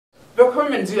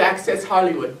Willkommen zu Access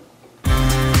Hollywood.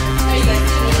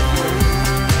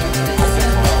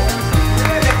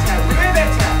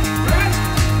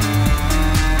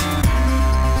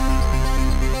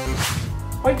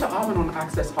 Heute Abend on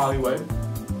Access Hollywood.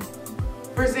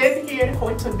 Wir sind hier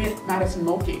heute mit Madison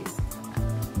Mulkey.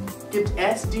 Gibt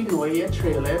es die neue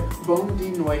Trailer von die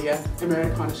neue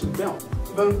amerikanischen Film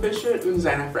von Fisher und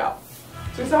seiner Frau.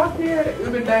 So sag mir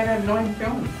über deinen neuen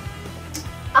Film.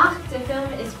 Ach, der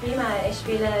Film ist prima. Ich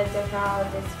spiele die Frau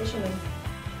des Fisherman.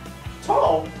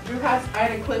 Toll! Du hast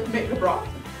einen Clip mitgebracht?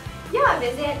 Ja,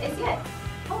 wir sehen es jetzt.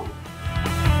 Oh.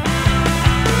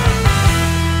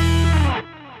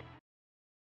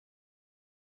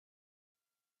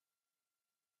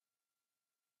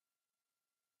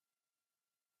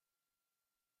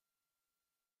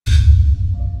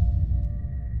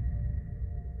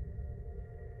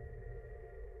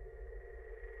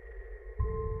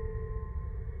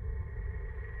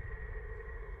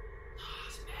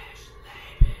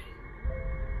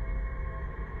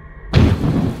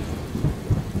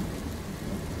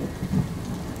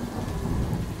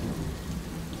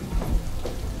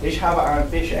 Ich habe einen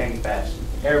Fisch angefasst.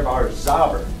 War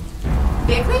sauber.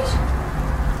 Wirklich?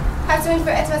 Hast du ihn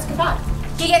für etwas gebracht?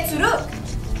 Geh jetzt zurück.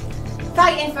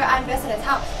 Frag ihn für ein besseres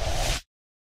Haus.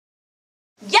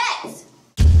 Jetzt!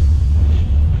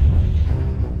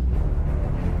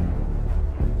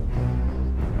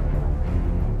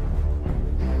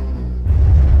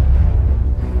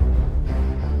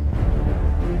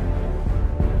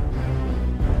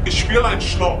 Ich spiele ein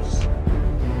Schloss.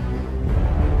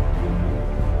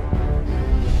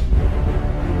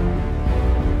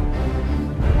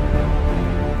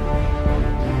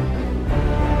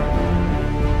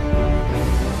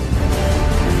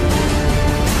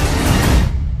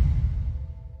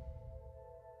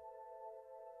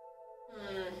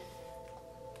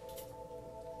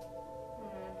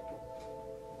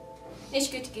 Nicht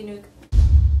gut genug.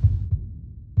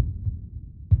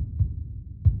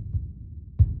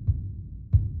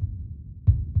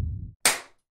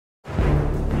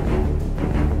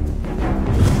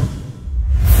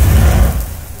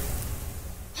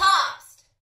 Passt!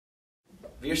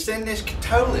 Wir sind nicht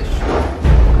katholisch.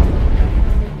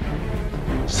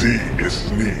 Sie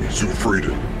ist nie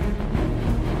zufrieden.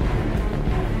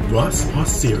 Was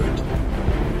passiert?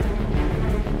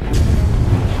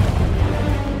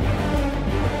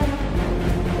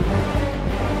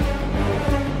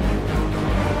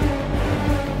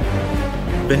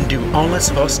 Wenn du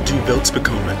alles, was du willst,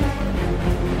 bekommen.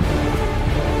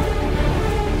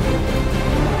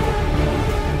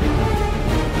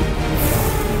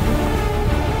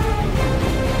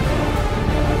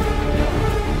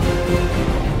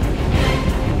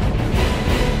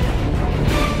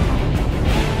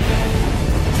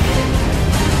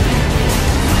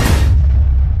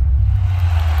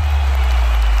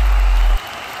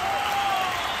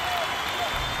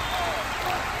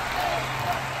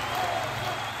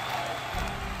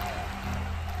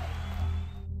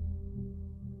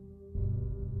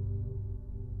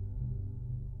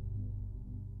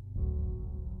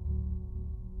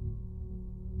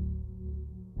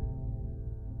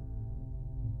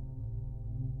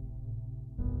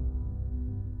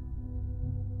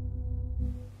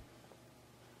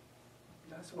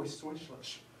 Das ist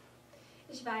Deutsch.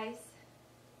 Ich weiß.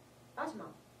 Warte mal.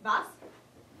 Was?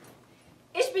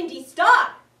 Ich bin die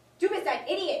Star. Du bist ein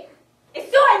Idiot.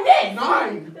 Ist so ein Mist.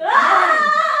 Nein! Ah!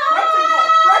 Nein!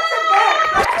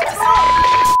 Let's go!